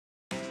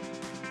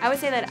I would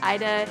say that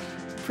IDA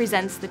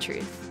presents the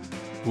truth.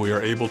 We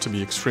are able to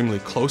be extremely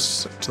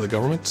close to the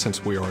government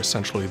since we are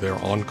essentially their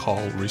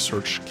on-call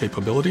research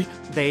capability.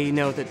 They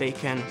know that they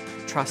can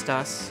trust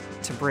us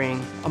to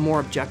bring a more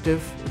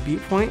objective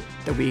viewpoint,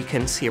 that we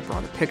can see a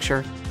broader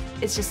picture.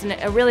 It's just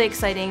a really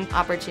exciting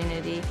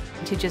opportunity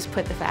to just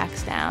put the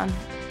facts down.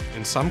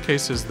 In some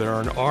cases, there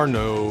are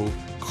no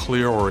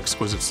clear or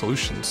exquisite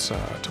solutions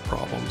to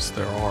problems.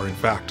 There are, in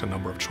fact, a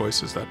number of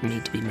choices that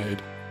need to be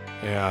made.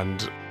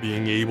 And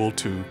being able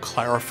to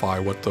clarify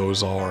what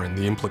those are and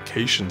the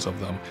implications of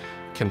them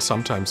can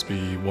sometimes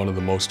be one of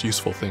the most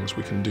useful things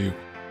we can do.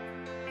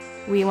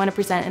 We want to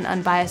present an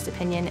unbiased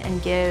opinion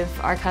and give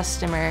our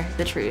customer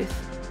the truth.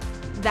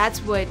 That's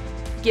what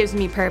gives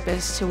me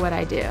purpose to what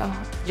I do,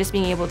 just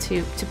being able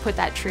to put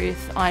that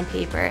truth on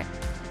paper.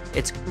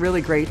 It's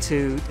really great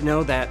to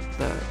know that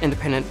the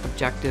independent,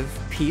 objective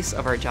piece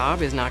of our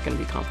job is not going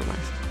to be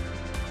compromised.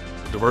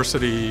 The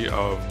diversity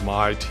of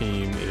my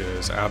team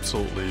is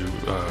absolutely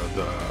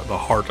the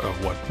heart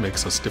of what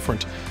makes us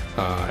different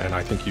and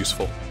I think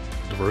useful.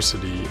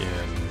 Diversity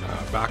in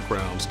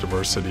backgrounds,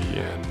 diversity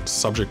in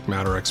subject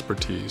matter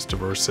expertise,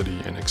 diversity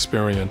in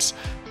experience.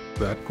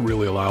 That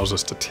really allows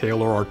us to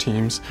tailor our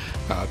teams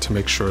to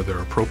make sure they're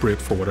appropriate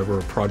for whatever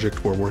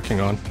project we're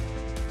working on.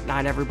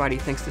 Not everybody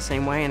thinks the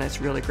same way, and it's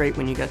really great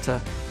when you get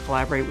to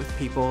collaborate with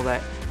people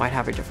that might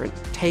have a different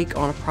take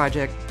on a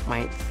project,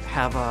 might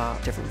have a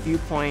different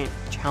viewpoint,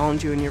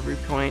 challenge you in your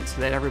viewpoint, so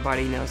that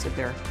everybody knows that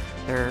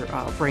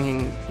they're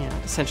bringing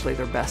essentially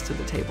their best to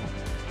the table.